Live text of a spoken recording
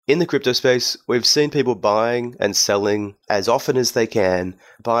in the crypto space, we've seen people buying and selling as often as they can,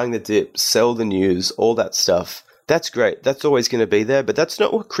 buying the dip, sell the news, all that stuff. That's great. That's always going to be there, but that's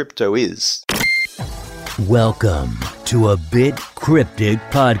not what crypto is. Welcome to A Bit Cryptic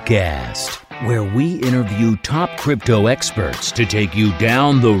Podcast, where we interview top crypto experts to take you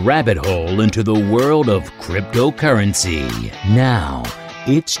down the rabbit hole into the world of cryptocurrency. Now,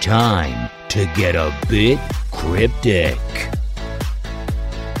 it's time to get a bit cryptic.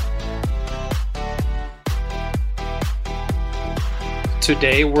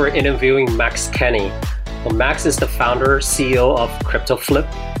 Today, we're interviewing Max Kenny. Well, Max is the founder, CEO of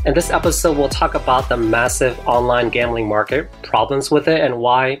CryptoFlip. In this episode, we'll talk about the massive online gambling market, problems with it, and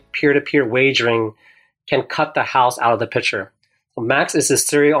why peer-to-peer wagering can cut the house out of the picture. Well, Max is a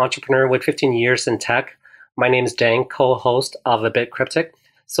serial entrepreneur with 15 years in tech. My name is Dang, co-host of A Bit Cryptic.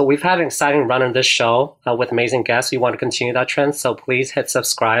 So we've had an exciting run on this show with amazing guests. We want to continue that trend, so please hit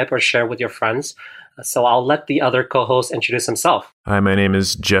subscribe or share with your friends. So I'll let the other co-host introduce himself. Hi, my name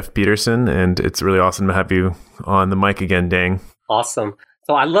is Jeff Peterson, and it's really awesome to have you on the mic again, Dang. Awesome.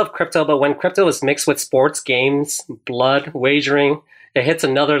 So I love crypto, but when crypto is mixed with sports, games, blood, wagering, it hits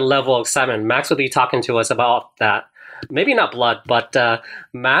another level of excitement. Max will be talking to us about that. Maybe not blood, but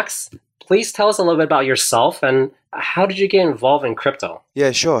Max, please tell us a little bit about yourself and how did you get involved in crypto?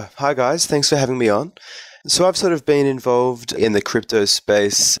 Yeah, sure. Hi, guys. Thanks for having me on. So I've sort of been involved in the crypto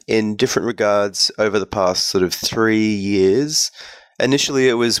space in different regards over the past sort of 3 years. Initially,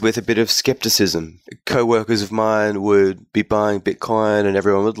 it was with a bit of skepticism. Co-workers of mine would be buying Bitcoin and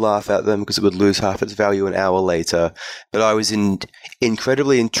everyone would laugh at them because it would lose half its value an hour later. But I was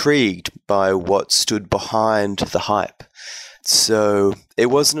incredibly intrigued by what stood behind the hype. So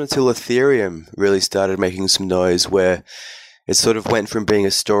it wasn't until Ethereum really started making some noise where it sort of went from being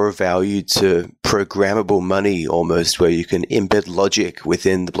a store of value to programmable money almost, where you can embed logic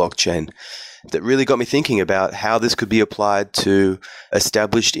within the blockchain. That really got me thinking about how this could be applied to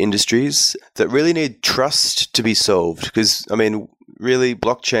established industries that really need trust to be solved. Because, I mean, really,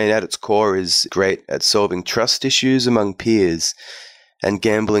 blockchain at its core is great at solving trust issues among peers. And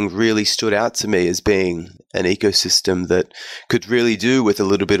gambling really stood out to me as being an ecosystem that could really do with a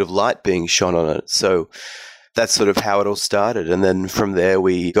little bit of light being shone on it. So that's sort of how it all started. And then from there,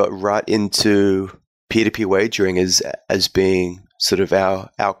 we got right into peer-to-peer wagering as being sort of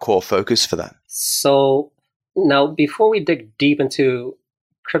our core focus for that. So now, before we dig deep into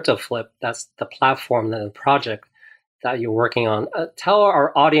CryptoFlip, that's the platform, the project that you're working on, tell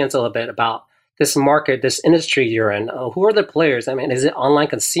our audience a little bit about this market, this industry you're in. Who are the players? I mean, is it online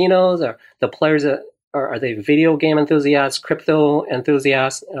casinos? Or the players are they video game enthusiasts, crypto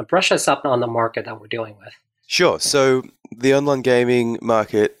enthusiasts? Brush us up on the market that we're dealing with. Sure. So the online gaming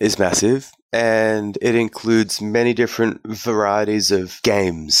market is massive, and it includes many different varieties of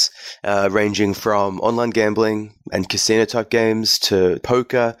games, ranging from online gambling and casino type games to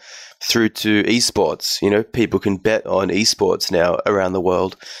poker through to esports. You know, people can bet on esports now around the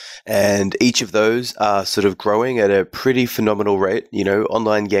world. And each of those are sort of growing at a pretty phenomenal rate. You know,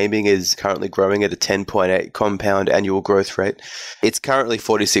 online gaming is currently growing at a 10.8 compound annual growth rate. It's currently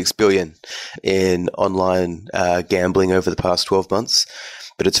 46 billion in online gambling over the past 12 months,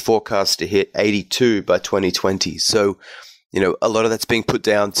 but it's forecast to hit 82 by 2020. So, you know, a lot of that's being put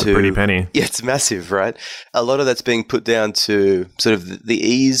down to... Pretty penny. Yeah, it's massive, right? A lot of that's being put down to sort of the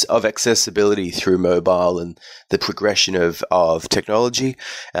ease of accessibility through mobile and the progression of technology,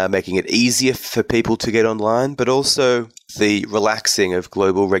 making it easier for people to get online, but also the relaxing of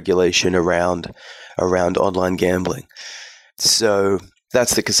global regulation around online gambling. So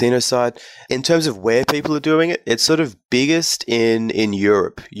that's the casino side. In terms of where people are doing it, it's sort of biggest in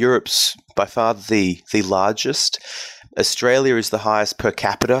Europe. Europe's by far the largest. Australia is the highest per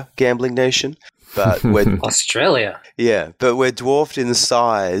capita gambling nation, but we're Australia. Yeah, but we're dwarfed in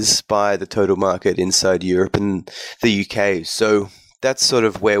size by the total market inside Europe and the UK. So that's sort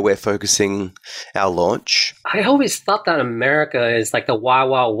of where we're focusing our launch. I always thought that America is like the Wild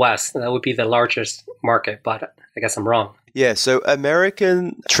Wild West. That would be the largest market, but I guess I'm wrong. Yeah, so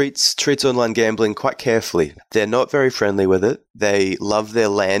American treats online gambling quite carefully. They're not very friendly with it. They love their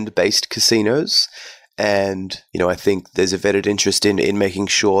land-based casinos. And, you know, I think there's a vetted interest in making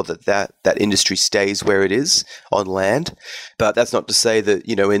sure that industry stays where it is on land. But that's not to say that,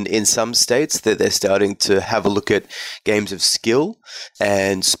 you know, in some states that they're starting to have a look at games of skill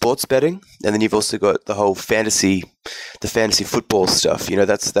and sports betting. And then you've also got the whole fantasy football stuff. You know,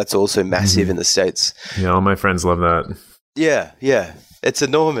 that's also massive in the States. Yeah, all my friends love that. Yeah. It's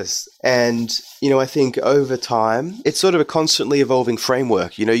enormous. And, I think over time, it's sort of a constantly evolving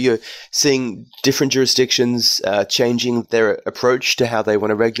framework. You're seeing different jurisdictions changing their approach to how they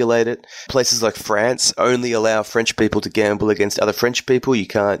want to regulate it. Places like France only allow French people to gamble against other French people. You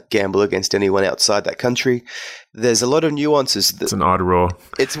can't gamble against anyone outside that country. There's a lot of nuances. It's an odd rule.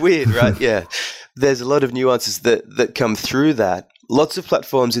 It's weird, right? Yeah. There's a lot of nuances that come through that. Lots of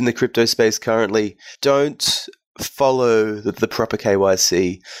platforms in the crypto space currently don't follow the proper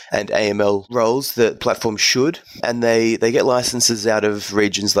KYC and AML roles that platforms should, and they get licenses out of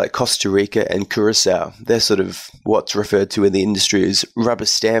regions like Costa Rica and Curacao. They're sort of what's referred to in the industry as rubber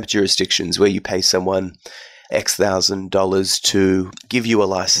stamp jurisdictions, where you pay someone X $1,000 to give you a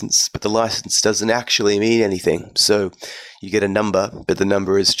license, but the license doesn't actually mean anything. So you get a number, but the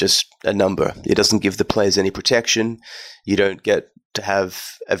number is just a number. It doesn't give the players any protection. You don't get to have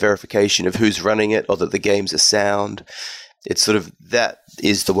a verification of who's running it or that the games are sound. It's sort of, that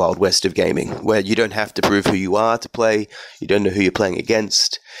is the Wild West of gaming, where you don't have to prove who you are to play, you don't know who you're playing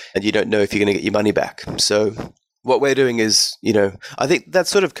against, and you don't know if you're going to get your money back. So what we're doing is, I think that's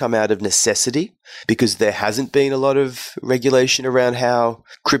sort of come out of necessity, because there hasn't been a lot of regulation around how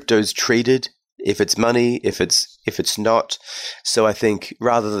crypto's treated, if it's money, if it's not. So I think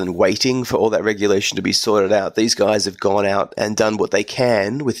rather than waiting for all that regulation to be sorted out, these guys have gone out and done what they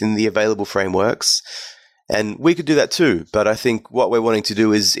can within the available frameworks. And we could do that too, but I think what we're wanting to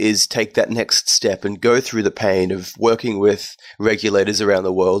do is take that next step and go through the pain of working with regulators around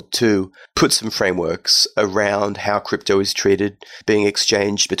the world to put some frameworks around how crypto is treated, being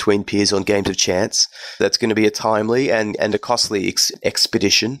exchanged between peers on games of chance. That's going to be a timely and a costly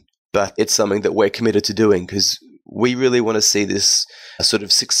expedition, but it's something that we're committed to doing because we really want to see this sort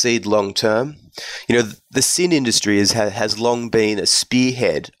of succeed long term. The SIN industry has long been a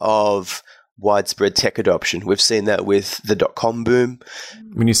spearhead of widespread tech adoption. We've seen that with the .com boom.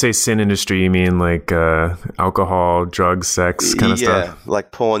 When you say sin industry, you mean like alcohol, drugs, sex kind of stuff? Yeah,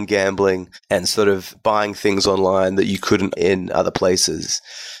 like porn, gambling, and sort of buying things online that you couldn't in other places.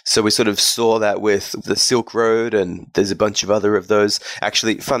 So we sort of saw that with the Silk Road, and there's a bunch of other of those.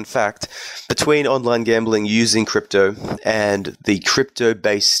 Actually, fun fact, between online gambling using crypto and the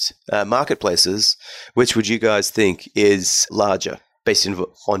crypto-based marketplaces, which would you guys think is larger based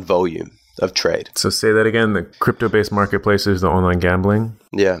on volume of trade? So say that again, the crypto-based marketplaces, the online gambling?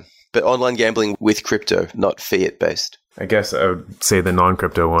 Yeah, but online gambling with crypto, not fiat-based. I guess I would say the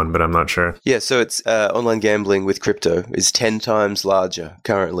non-crypto one, but I'm not sure. Yeah, so it's online gambling with crypto is 10 times larger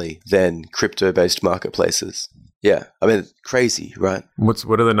currently than crypto-based marketplaces. Yeah, I mean, crazy, right?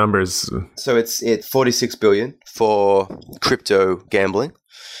 What are the numbers? So it's 46 billion for crypto gambling,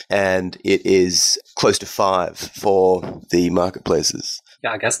 and it is close to 5 for the marketplaces.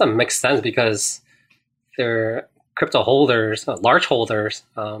 Yeah, I guess that makes sense because they're crypto holders, large holders,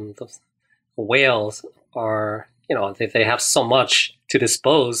 those whales are, they have so much to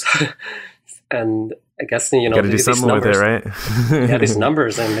dispose. And I guess, you got to do something numbers, with it, right? Yeah, these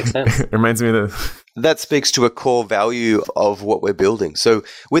numbers, and it makes sense. It reminds me of That speaks to a core value of what we're building. So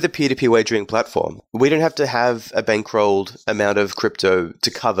with a peer-to-peer wagering platform, we don't have to have a bankrolled amount of crypto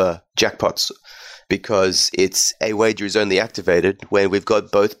to cover jackpots, because a wager is only activated when we've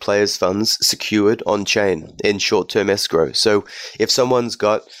got both players' funds secured on-chain in short-term escrow. So if someone's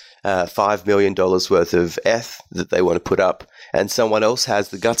got $5 million worth of ETH that they want to put up, and someone else has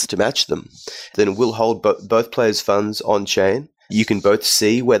the guts to match them, then we'll hold both players' funds on-chain. You can both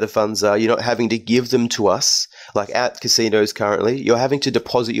see where the funds are. You're not having to give them to us. Like at casinos currently, you're having to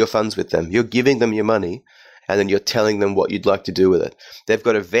deposit your funds with them. You're giving them your money, and then you're telling them what you'd like to do with it. They've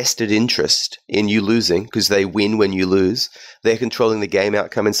got a vested interest in you losing because they win when you lose. They're controlling the game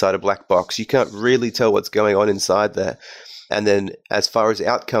outcome inside a black box. You can't really tell what's going on inside there. And then as far as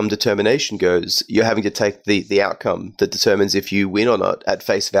outcome determination goes, you're having to take the outcome that determines if you win or not at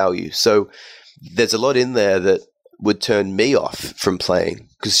face value. So there's a lot in there that would turn me off from playing,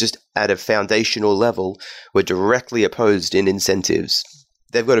 because just at a foundational level, we're directly opposed in incentives.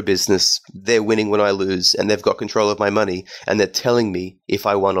 They've got a business, they're winning when I lose, and they've got control of my money, and they're telling me if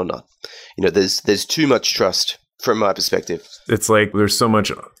I won or not. There's too much trust from my perspective. It's like there's so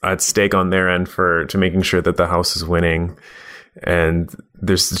much at stake on their end to making sure that the house is winning, and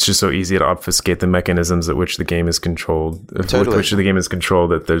it's just so easy to obfuscate the mechanisms at which the game is controlled. Totally. Which the game is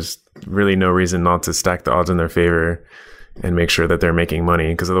controlled, that there's really no reason not to stack the odds in their favor and make sure that they're making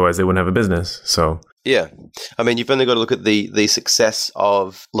money, because otherwise they wouldn't have a business. So yeah, I mean, you've only got to look at the success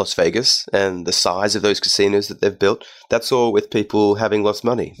of Las Vegas and the size of those casinos that they've built. That's all with people having lost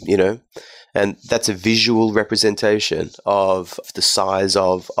money, and that's a visual representation of the size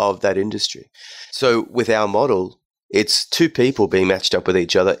of that industry. So with our model, It's two people being matched up with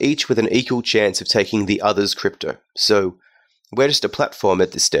each other, each with an equal chance of taking the other's crypto. So we're just a platform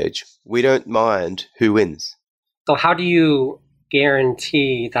at this stage. We don't mind who wins. So how do you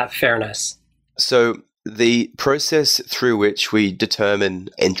guarantee that fairness? So the process through which we determine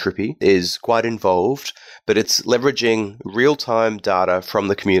entropy is quite involved, but it's leveraging real-time data from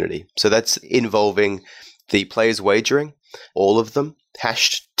the community. So that's involving the players wagering, all of them,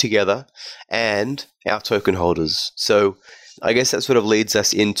 hashed together, and our token holders. So I guess that sort of leads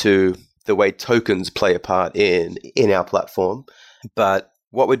us into the way tokens play a part in our platform. But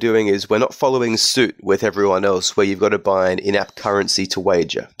what we're doing is we're not following suit with everyone else where you've got to buy an in-app currency to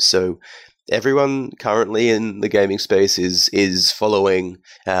wager. So everyone currently in the gaming space is following,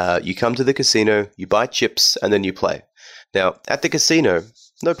 you come to the casino, you buy chips, and then you play. Now, at the casino,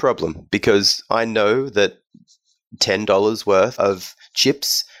 no problem, because I know that $10 worth of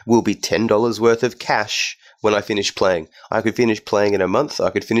chips will be $10 worth of cash when I finish playing. I could finish playing in a month, I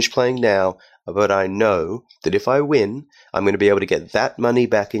could finish playing now, but I know that if I win, I'm going to be able to get that money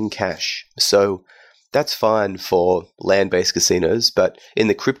back in cash. So that's fine for land-based casinos, but in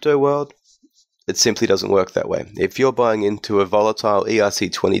the crypto world, it simply doesn't work that way. If you're buying into a volatile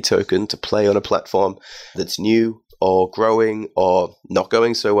ERC20 token to play on a platform that's new or growing or not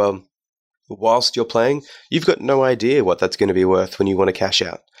going so well, whilst you're playing, you've got no idea what that's going to be worth when you want to cash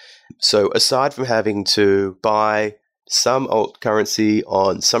out. So aside from having to buy some alt currency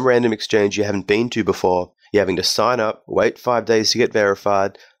on some random exchange you haven't been to before, you're having to sign up, wait 5 days to get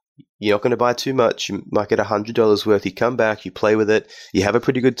verified. You're not going to buy too much. You might get $100 worth. You come back, you play with it, you have a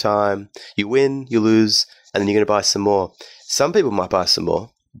pretty good time, you win, you lose, and then you're going to buy some more. Some people might buy some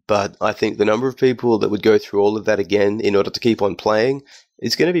more, but I think the number of people that would go through all of that again in order to keep on playing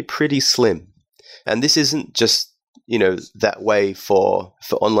is going to be pretty slim. And this isn't just, that way for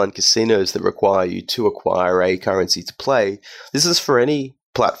online casinos that require you to acquire a currency to play. This is for any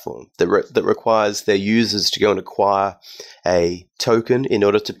platform that requires their users to go and acquire a token in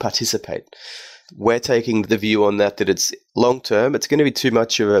order to participate. We're taking the view on that it's long-term, it's going to be too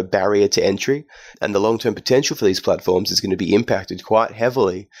much of a barrier to entry, and the long-term potential for these platforms is going to be impacted quite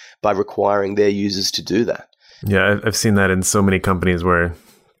heavily by requiring their users to do that. Yeah, I've seen that in so many companies where,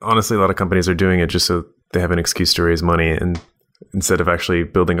 honestly, a lot of companies are doing it just so they have an excuse to raise money, and instead of actually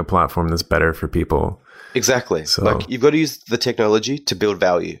building a platform that's better for people. Exactly. So, you've got to use the technology to build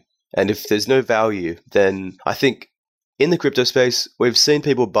value. And if there's no value, then I think in the crypto space, we've seen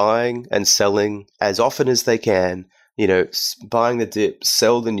people buying and selling as often as they can, buying the dip,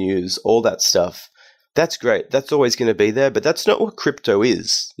 sell the news, all that stuff. That's great. That's always going to be there, but that's not what crypto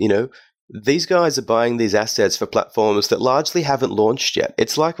is, These guys are buying these assets for platforms that largely haven't launched yet.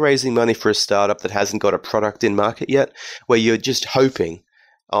 It's like raising money for a startup that hasn't got a product in market yet, where you're just hoping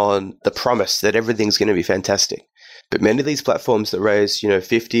on the promise that everything's going to be fantastic. But many of these platforms that raised,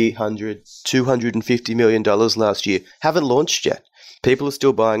 $50, $100, $250 million last year haven't launched yet. People are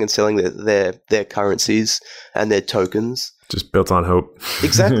still buying and selling their currencies and their tokens. Just built on hope.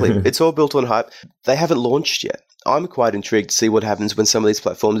 Exactly. It's all built on hype. They haven't launched yet. I'm quite intrigued to see what happens when some of these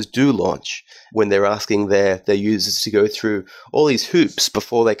platforms do launch, when they're asking their users to go through all these hoops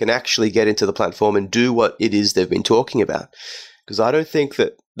before they can actually get into the platform and do what it is they've been talking about. Because I don't think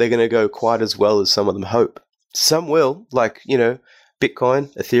that they're going to go quite as well as some of them hope. Some will, like,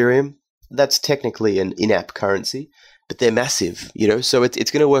 Bitcoin, Ethereum, that's technically an in-app currency, but they're massive, so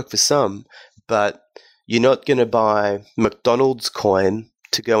it's going to work for some, but you're not going to buy McDonald's coin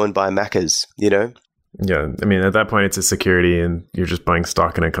to go and buy Macca's, Yeah, I mean, at that point, it's a security, and you're just buying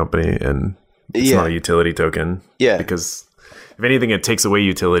stock in a company, and it's not a utility token. Yeah. Because if anything, it takes away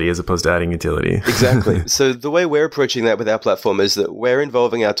utility as opposed to adding utility. Exactly. So the way we're approaching that with our platform is that we're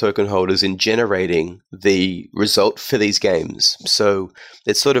involving our token holders in generating the result for these games. So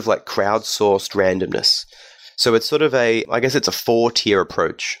it's sort of like crowdsourced randomness. So it's sort of I guess it's a 4-tier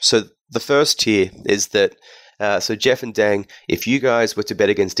approach. So the first tier is that, so Jeff and Dang, if you guys were to bet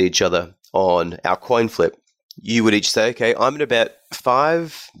against each other on our coin flip, you would each say, okay, I'm going to bet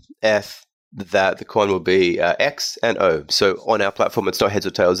 5 ETH that the coin will be X and O. So on our platform, it's not heads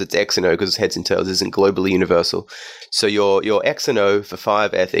or tails, it's X and O, because heads and tails isn't globally universal. So you're X and O for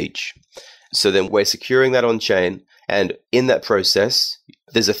 5 ETH each. So then we're securing that on chain. And in that process,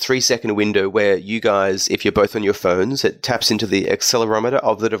 there's a 3-second window where you guys, if you're both on your phones, it taps into the accelerometer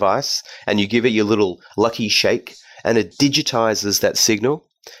of the device and you give it your little lucky shake and it digitizes that signal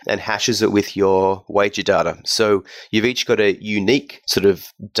and hashes it with your wager data. So you've each got a unique sort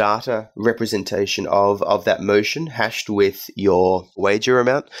of data representation of that motion hashed with your wager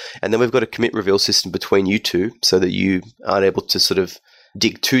amount. And then we've got a commit reveal system between you two so that you aren't able to sort of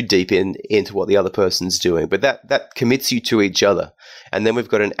dig too deep into what the other person's doing. But that commits you to each other. And then we've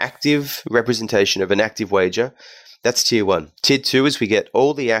got an active representation of an active wager. That's tier 1. Tier 2 is we get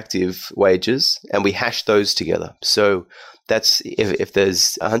all the active wagers and we hash those together. So that's if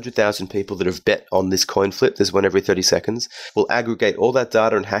there's 100,000 people that have bet on this coin flip, there's one every 30 seconds, we'll aggregate all that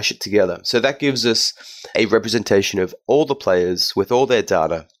data and hash it together. So that gives us a representation of all the players with all their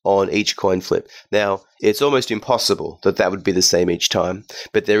data on each coin flip. Now, it's almost impossible that would be the same each time,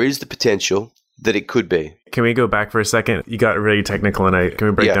 but there is the potential that it could be. Can we go back for a second? You got really technical, and can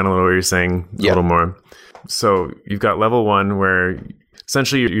we break down a little what you're saying a little more? So you've got level 1 where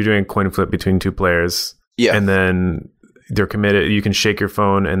essentially you're doing a coin flip between two players. Yeah. And then they're committed. You can shake your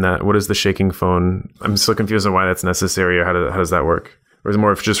phone, and what is the shaking phone? I'm still confused on why that's necessary, or how does that work? Or is it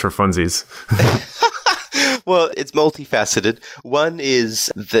more just for funsies? Well, it's multifaceted. One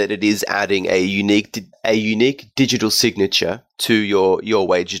is that it is adding a unique digital signature to your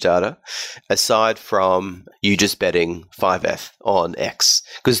wager data, aside from you just betting 5F on X,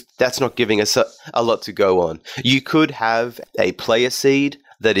 because that's not giving us a lot to go on. You could have a player seed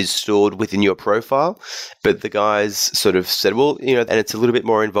that is stored within your profile, but the guys sort of said, well, and it's a little bit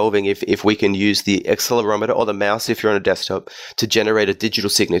more involving if we can use the accelerometer or the mouse if you're on a desktop to generate a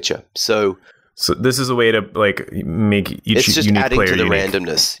digital signature. So this is a way to make each it's just unique adding player to the unique.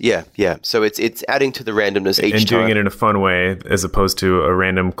 Randomness. Yeah. So it's adding to the randomness each time. And doing it in a fun way, as opposed to a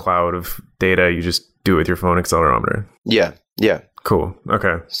random cloud of data. You just do it with your phone accelerometer. Yeah. Cool.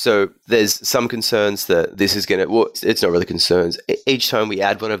 Okay. So there's some concerns that this is going to, well, it's not really concerns. Each time we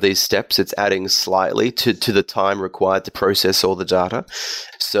add one of these steps, it's adding slightly to the time required to process all the data.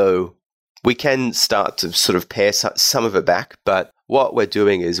 So we can start to sort of pare some of it back, but what we're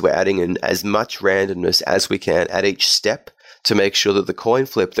doing is we're adding in as much randomness as we can at each step to make sure that the coin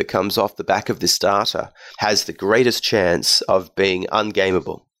flip that comes off the back of this data has the greatest chance of being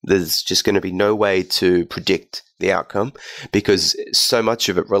ungameable. There's just going to be no way to predict the outcome because so much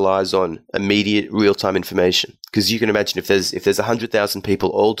of it relies on immediate real-time information. Because you can imagine if there's 100,000 people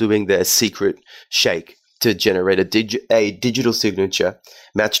all doing their secret shake to generate a digital signature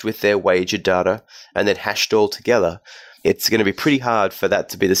matched with their wager data and then hashed all together, it's going to be pretty hard for that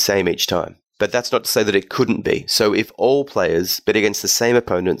to be the same each time. But that's not to say that it couldn't be. So if all players bet against the same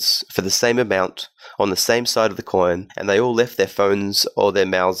opponents for the same amount on the same side of the coin, and they all left their phones or their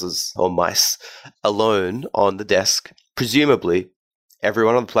mouses or mice alone on the desk, presumably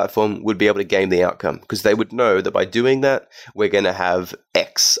everyone on the platform would be able to game the outcome because they would know that by doing that, we're going to have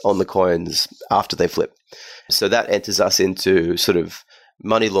X on the coins after they flip. So that enters us into sort of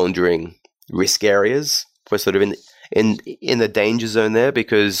money laundering risk areas. We're sort of in the danger zone there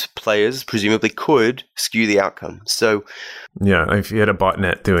because players presumably could skew the outcome. So yeah, if you had a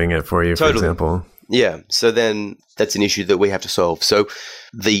botnet doing it for you, for example. Yeah, so then that's an issue that we have to solve. So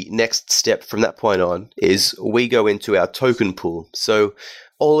the next step from that point on is we go into our token pool. So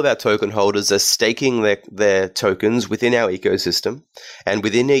all of our token holders are staking their tokens within our ecosystem, and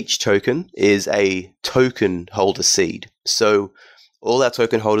within each token is a token holder seed. So all our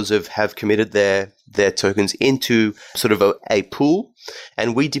token holders have committed their tokens into sort of a pool,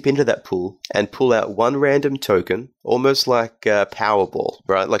 and we dip into that pool and pull out one random token, almost like Powerball,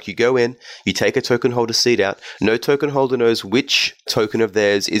 right? Like you go in, you take a token holder seed out. No token holder knows which token of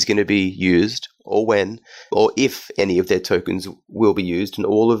theirs is going to be used or when, or if any of their tokens will be used, and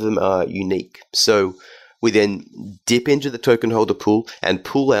all of them are unique. So we then dip into the token holder pool and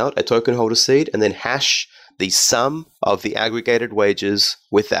pull out a token holder seed and then hash the sum of the aggregated wagers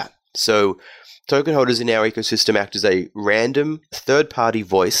with that. So token holders in our ecosystem act as a random third-party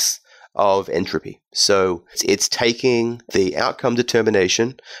voice of entropy. So it's taking the outcome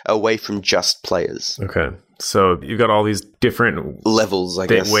determination away from just players. Okay. So you've got all these different levels, I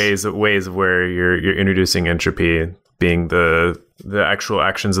guess. Ways of where you're introducing entropy, being the actual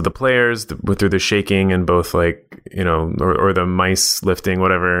actions of the players through the shaking and both or the mice lifting,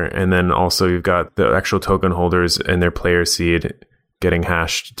 whatever. And then also you've got the actual token holders and their player seed getting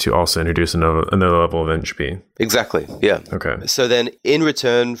hashed to also introduce another level of entropy. Exactly. Yeah. Okay. So then in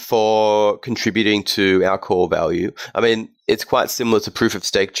return for contributing to our core value, I mean, it's quite similar to proof of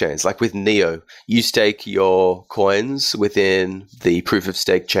stake chains. Like with Neo, you stake your coins within the proof of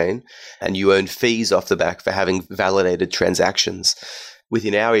stake chain and you earn fees off the back for having validated transactions.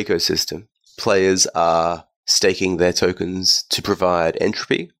 Within our ecosystem, players are staking their tokens to provide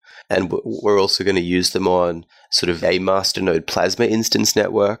entropy. And we're also going to use them on sort of a masternode plasma instance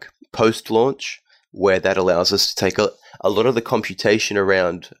network post-launch, where that allows us to take a lot of the computation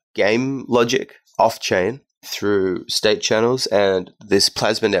around game logic off-chain through state channels and this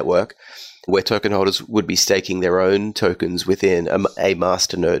plasma network. where token holders would be staking their own tokens within a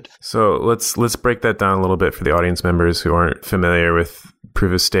master node. So let's break that down a little bit for the audience members who aren't familiar with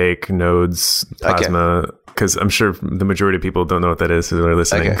proof of stake, nodes, Plasma, because I'm sure the majority of people don't know what that is who are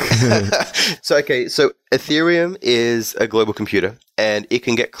listening. Okay. So Ethereum is a global computer, and it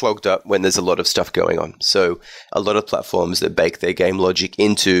can get clogged up when there's a lot of stuff going on. So a lot of platforms that bake their game logic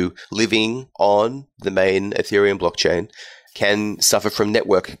into living on the main Ethereum blockchain can suffer from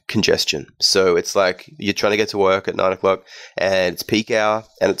network congestion. So it's like you're trying to get to work at 9 o'clock and it's peak hour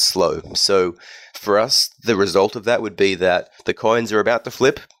and it's slow. So for us, the result of that would be that the coins are about to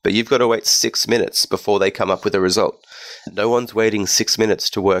flip, but you've got to wait 6 minutes before they come up with a result. No one's waiting 6 minutes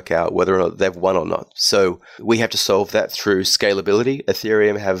to work out whether or not they've won or not. So we have to solve that through scalability.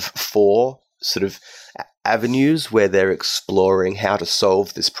 Ethereum have 4 sort of avenues where they're exploring how to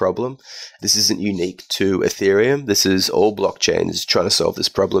solve this problem. This isn't unique to Ethereum. This is all blockchains trying to solve this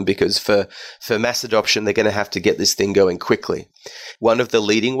problem, because for mass adoption, they're going to have to get this thing going quickly. One of the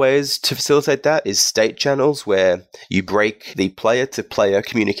leading ways to facilitate that is state channels, where you break the player-to-player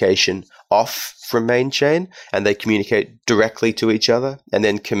communication off from main chain and they communicate directly to each other and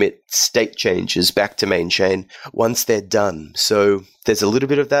then commit state changes back to main chain once they're done. So there's a little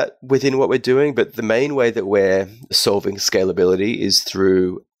bit of that within what we're doing, but the main way that we're solving scalability is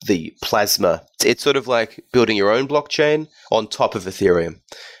through the Plasma. It's sort of like building your own blockchain on top of Ethereum.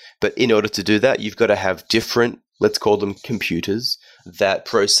 But in order to do that, you've got to have different, let's call them computers, that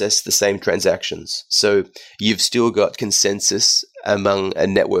process the same transactions. So you've still got consensus among a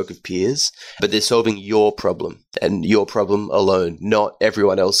network of peers, but they're solving your problem and your problem alone, not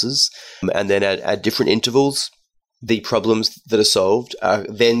everyone else's. And then at different intervals, the problems that are solved are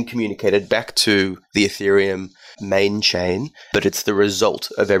then communicated back to the Ethereum main chain, but it's the result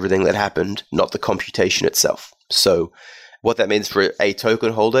of everything that happened, not the computation itself. So what that means for a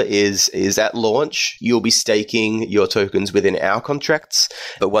token holder is at launch, you'll be staking your tokens within our contracts.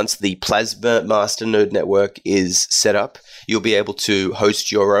 But once the Plasma master node network is set up, you'll be able to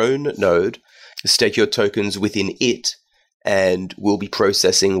host your own node, stake your tokens within it, and we'll be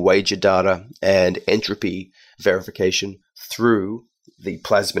processing wager data and entropy verification through the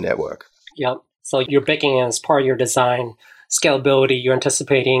Plasma network. Yep. So you're baking in as part of your design scalability. You're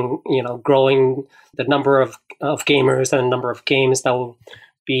anticipating, growing the number of gamers and the number of games that will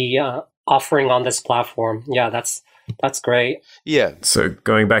be offering on this platform. Yeah, that's great. Yeah. So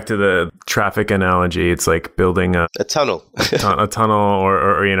going back to the traffic analogy, it's like building a tunnel, a tunnel,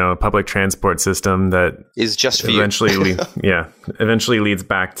 or a public transport system that is just for eventually eventually leads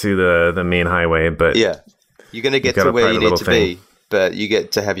back to the main highway. But you're going to get to where you need to be, but you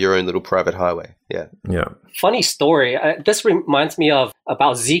get to have your own little private highway. Yeah. Funny story. This reminds me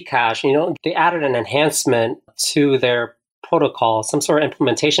about Zcash. They added an enhancement to their protocol, some sort of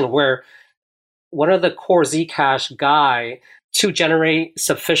implementation where one of the core Zcash guy, to generate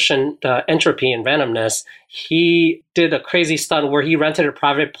sufficient entropy and randomness, he did a crazy stunt where he rented a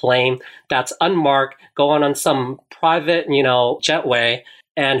private plane that's unmarked, go on some private, jetway,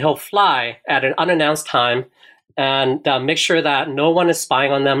 and he'll fly at an unannounced time and make sure that no one is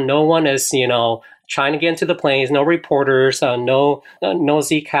spying on them, no one is, trying to get into the planes, no reporters, no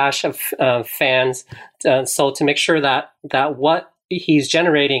Zcash fans. So to make sure that what he's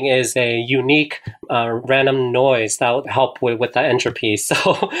generating is a unique random noise that would help with that entropy. So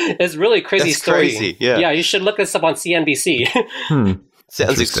it's really crazy. That's story. Crazy, yeah. Yeah, you should look this up on CNBC.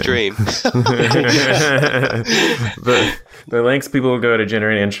 Sounds extreme. The lengths people will go to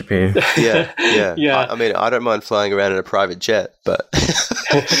generate entropy. Yeah. I mean, I don't mind flying around in a private jet, but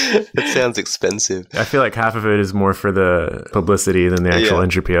it sounds expensive. I feel like half of it is more for the publicity than the actual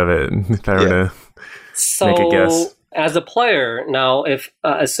entropy of it, if I were to make a guess. As a player, now, if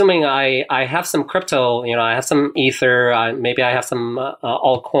assuming I have some crypto, I have some Ether, maybe I have some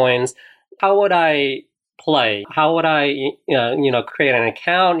altcoins, how would I play? How would I, create an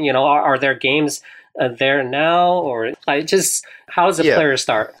account? Are there games there now, or how does a player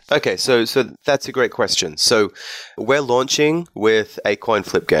start? Okay, so that's a great question. So we're launching with a coin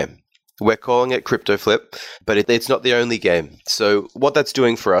flip game. We're calling it Crypto Flip, but it's not the only game. So what that's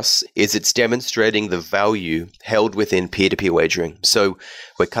doing for us is it's demonstrating the value held within peer-to-peer wagering. So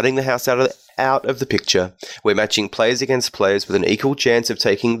we're cutting the house out of the picture. We're matching players against players with an equal chance of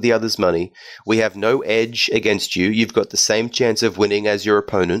taking the other's money. We have no edge against you. You've got the same chance of winning as your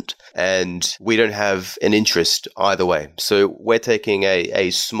opponent, and we don't have an interest either way. So we're taking a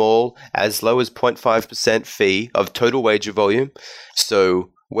small, as low as 0.5% fee of total wager volume.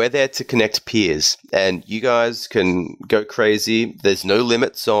 So we're there to connect peers, and you guys can go crazy. There's no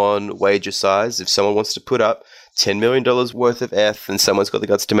limits on wager size. If someone wants to put up $10 million worth of ETH and someone's got the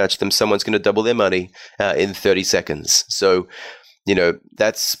guts to match them, someone's going to double their money in 30 seconds. So,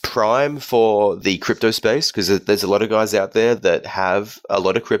 that's prime for the crypto space, because there's a lot of guys out there that have a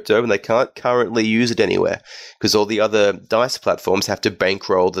lot of crypto and they can't currently use it anywhere because all the other DICE platforms have to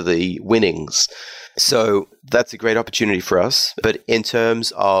bankroll the winnings. So that's a great opportunity for us. But in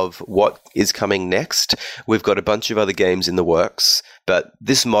terms of what is coming next, we've got a bunch of other games in the works. But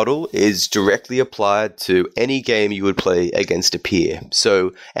this model is directly applied to any game you would play against a peer.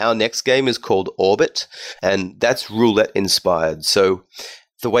 So our next game is called Orbit, and that's roulette inspired. So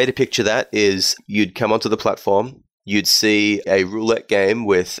the way to picture that is you'd come onto the platform, you'd see a roulette game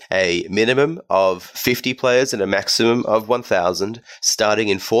with a minimum of 50 players and a maximum of 1,000, starting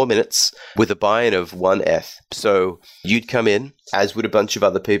in 4 minutes with a buy-in of 1 ETH. So you'd come in, as would a bunch of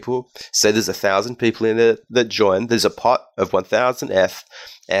other people. Say there's 1,000 people in there that join. There's a pot of 1,000 ETH,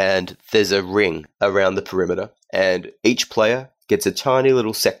 and there's a ring around the perimeter. And each player gets a tiny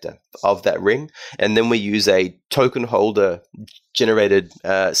little sector of that ring. And then we use a token holder generated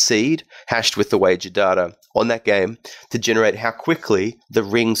seed hashed with the wager data on that game to generate how quickly the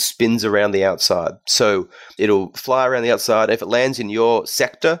ring spins around the outside. So it'll fly around the outside. If it lands in your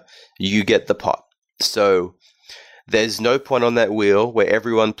sector, you get the pot. So there's no point on that wheel where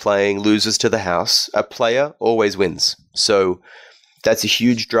everyone playing loses to the house. A player always wins. So that's a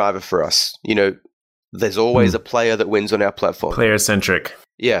huge driver for us. There's always a player that wins on our platform. Player-centric.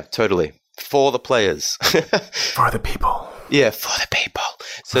 Yeah, totally. For the players. For the people. Yeah, for the people.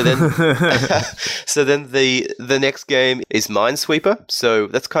 So then the next game is Minesweeper. So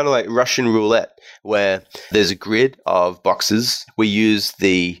that's kind of like Russian roulette, where there's a grid of boxes. We use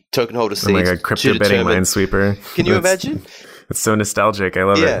the token holder seeds. Oh my God, crypto betting Minesweeper. Can you imagine? It's so nostalgic. I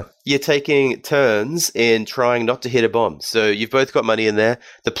love it. Yeah, you're taking turns in trying not to hit a bomb. So you've both got money in there.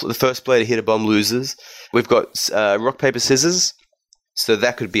 The first player to hit a bomb loses. We've got rock, paper, scissors. So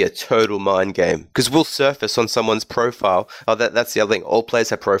that could be a total mind game, because we'll surface on someone's profile. Oh, that's the other thing. All players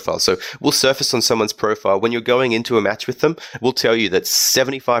have profiles. So we'll surface on someone's profile. When you're going into a match with them, we'll tell you that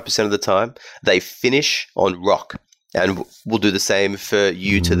 75% of the time they finish on rock. And we'll do the same for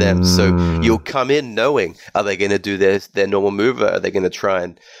you to them. So you'll come in knowing, are they going to do their normal move? Or are they going to try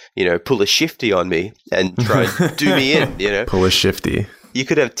and, pull a shifty on me and try and do me in, Pull a shifty. You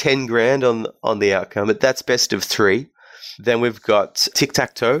could have 10 grand on the outcome, but that's best of 3. Then we've got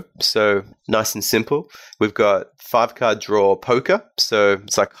tic-tac-toe, so nice and simple. We've got 5-card draw poker, so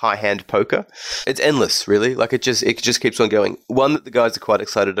it's like high-hand poker. It's endless, really. Like it just keeps on going. One that the guys are quite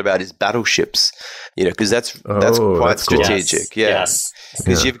excited about is battleships, because that's quite strategic. Cool. Yes.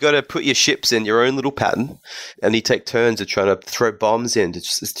 Because you've got to put your ships in your own little pattern, and you take turns of trying to throw bombs in to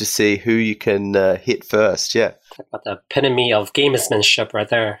see who you can hit first. Yeah. Talk about the epitome of gamesmanship right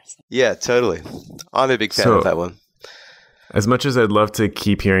there. Yeah, totally. I'm a big fan of that one. As much as I'd love to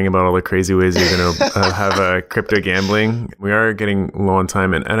keep hearing about all the crazy ways you're going to have crypto gambling, we are getting low on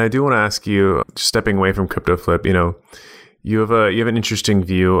time. And I do want to ask you, stepping away from CryptoFlip, you have an interesting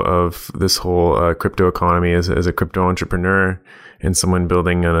view of this whole crypto economy as a crypto entrepreneur and someone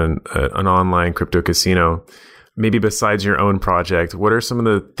building an online crypto casino. Maybe besides your own project, what are some of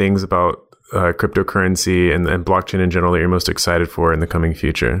the things about cryptocurrency and blockchain in general that you're most excited for in the coming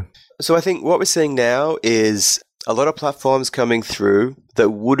future? So I think what we're seeing now is a lot of platforms coming through that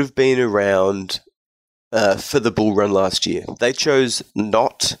would have been around for the bull run last year. They chose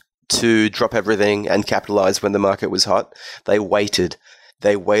not to drop everything and capitalize when the market was hot. They waited.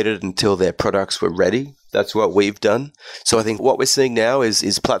 They waited until their products were ready. That's what we've done. So I think what we're seeing now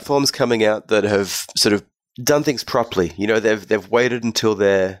is platforms coming out that have sort of done things properly. They've waited until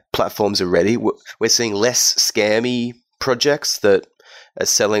their platforms are ready. We're seeing less scammy projects that are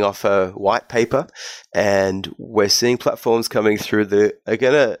selling off a white paper, and we're seeing platforms coming through that are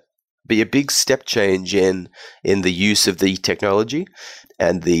going to be a big step change in the use of the technology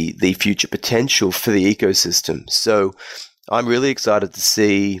and the future potential for the ecosystem. So I'm really excited to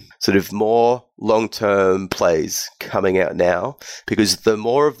see sort of more long-term plays coming out now, because the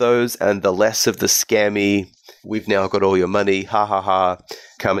more of those and the less of the scammy, we've now got all your money, ha ha ha,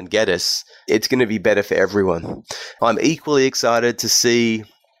 come and get us, it's going to be better for everyone. I'm equally excited to see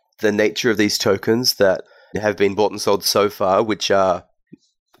the nature of these tokens that have been bought and sold so far, which are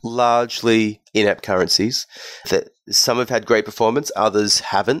largely in-app currencies. That some have had great performance, others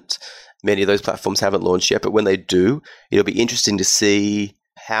haven't. Many of those platforms haven't launched yet, but when they do, it'll be interesting to see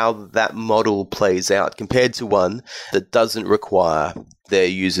how that model plays out compared to one that doesn't require their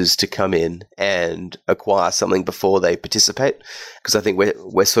users to come in and acquire something before they participate. Because I think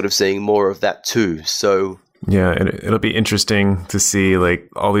we're sort of seeing more of that too. So yeah, it'll be interesting to see like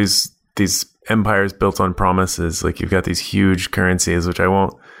all these empires built on promises. Like you've got these huge currencies, which I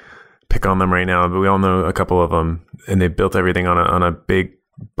won't pick on them right now, but we all know a couple of them, and they built everything on a big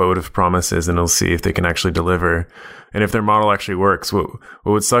boat of promises, and they'll see if they can actually deliver. And if their model actually works, what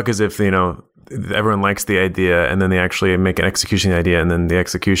would suck is if, everyone likes the idea and then they actually make an execution idea and then the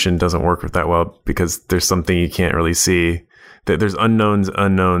execution doesn't work that well because there's something you can't really see. There's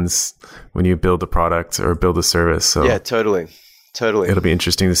unknowns when you build a product or build a service. So yeah, totally. It'll be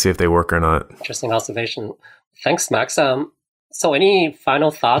interesting to see if they work or not. Interesting observation. Thanks, Max. So any final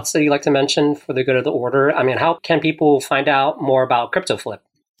thoughts that you'd like to mention for the good of the order? I mean, how can people find out more about CryptoFlip?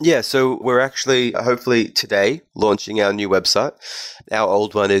 Yeah, so we're actually, hopefully today, launching our new website. Our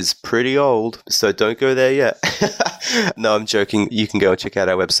old one is pretty old, so don't go there yet. No, I'm joking. You can go and check out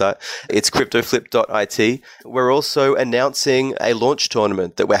our website. It's cryptoflip.it. We're also announcing a launch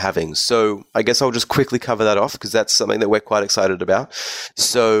tournament that we're having. So I guess I'll just quickly cover that off because that's something that we're quite excited about.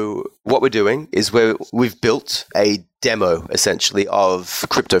 So what we're doing is we've built a demo essentially of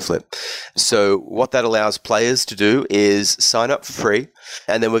CryptoFlip. So what that allows players to do is sign up for free,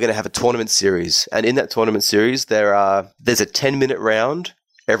 and then we're going to have a tournament series. And in that tournament series, there's a 10-minute round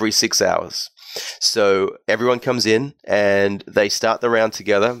every 6 hours. So everyone comes in and they start the round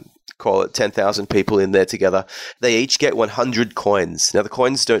together. Call it 10,000 people in there together. They each get 100 coins. Now the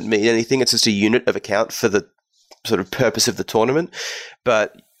coins don't mean anything. It's just a unit of account for the sort of purpose of the tournament.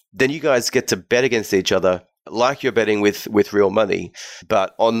 But then you guys get to bet against each other like you're betting with real money,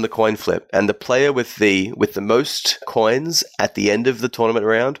 but on the coin flip. And the player with the most coins at the end of the tournament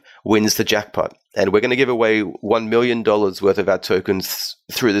round wins the jackpot. And we're going to give away $1 million worth of our tokens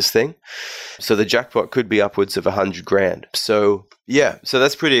through this thing. So the jackpot could be upwards of $100,000. So yeah, so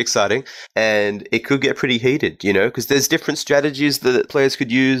that's pretty exciting. And it could get pretty heated, because there's different strategies that players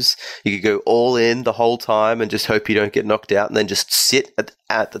could use. You could go all in the whole time and just hope you don't get knocked out and then just sit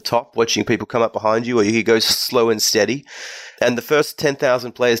at the top watching people come up behind you, or you could go slow and steady. And the first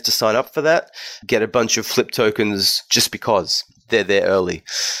 10,000 players to sign up for that get a bunch of flip tokens just because they're there early.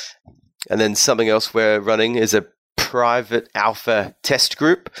 And then something else we're running is a private alpha test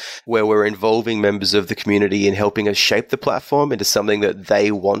group where we're involving members of the community in helping us shape the platform into something that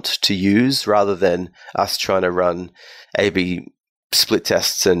they want to use rather than us trying to run A/B split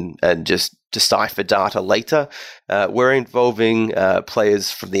tests and just decipher data later. We're involving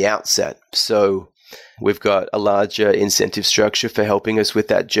players from the outset. So we've got a larger incentive structure for helping us with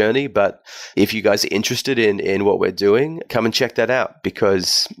that journey. But if you guys are interested in what we're doing, come and check that out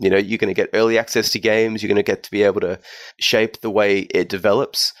because, you're going to get early access to games. You're going to get to be able to shape the way it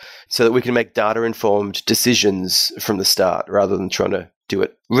develops so that we can make data-informed decisions from the start rather than trying to do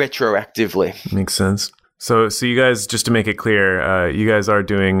it retroactively. Makes sense. So you guys, just to make it clear, you guys are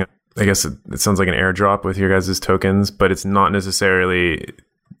doing, I guess it sounds like an airdrop with your guys' tokens, but it's not necessary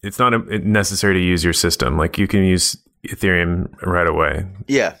to use your system. Like you can use Ethereum right away.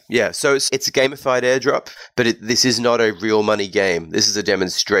 Yeah. So it's a gamified airdrop, but this is not a real money game. This is a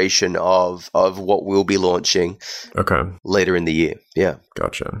demonstration of what we'll be launching later in the year. Yeah.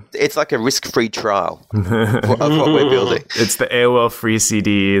 Gotcha. It's like a risk-free trial of what we're building. It's the AOL free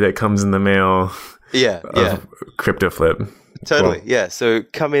CD that comes in the mail. Yeah. CryptoFlip. Totally. Cool. Yeah. So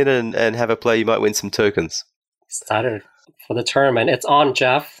come in and have a play. You might win some tokens. Excited for the tournament. It's on,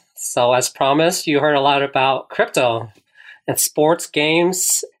 Jeff. So as promised, you heard a lot about crypto and sports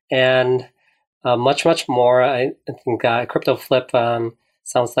games and much, much more. I think CryptoFlip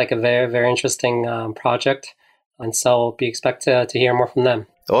sounds like a very, very interesting project. And so be expect to hear more from them.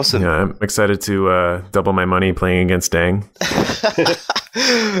 Awesome. Yeah, I'm excited to double my money playing against Dang.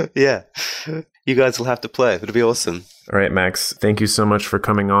 Yeah. You guys will have to play. It'll be awesome. All right, Max. Thank you so much for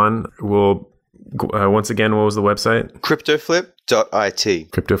coming on. We'll once again, what was the website?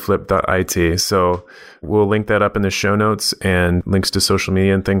 Cryptoflip.it. Cryptoflip.it. So we'll link that up in the show notes and links to social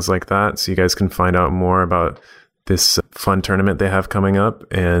media and things like that. So you guys can find out more about this fun tournament they have coming up.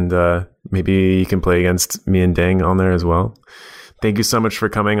 And maybe you can play against me and Dang on there as well. Thank you so much for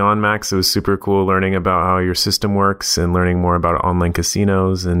coming on, Max. It was super cool learning about how your system works and learning more about online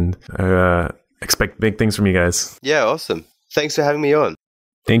casinos. And expect big things from you guys. Yeah, awesome. Thanks for having me on.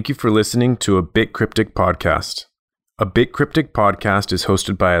 Thank you for listening to A Bit Cryptic Podcast. A Bit Cryptic Podcast is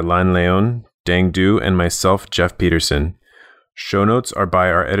hosted by Alain Leon, Dang Du, and myself, Jeff Peterson. Show notes are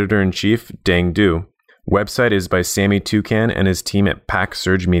by our editor-in-chief, Dang Du. Website is by Sammy Toucan and his team at Pack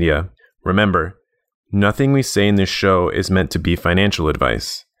Surge Media. Remember, Nothing we say in this show is meant to be financial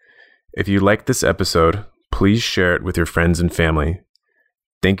advice. If you like this episode, please share it with your friends and family.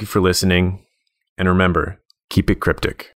 Thank you for listening, and remember, keep it cryptic.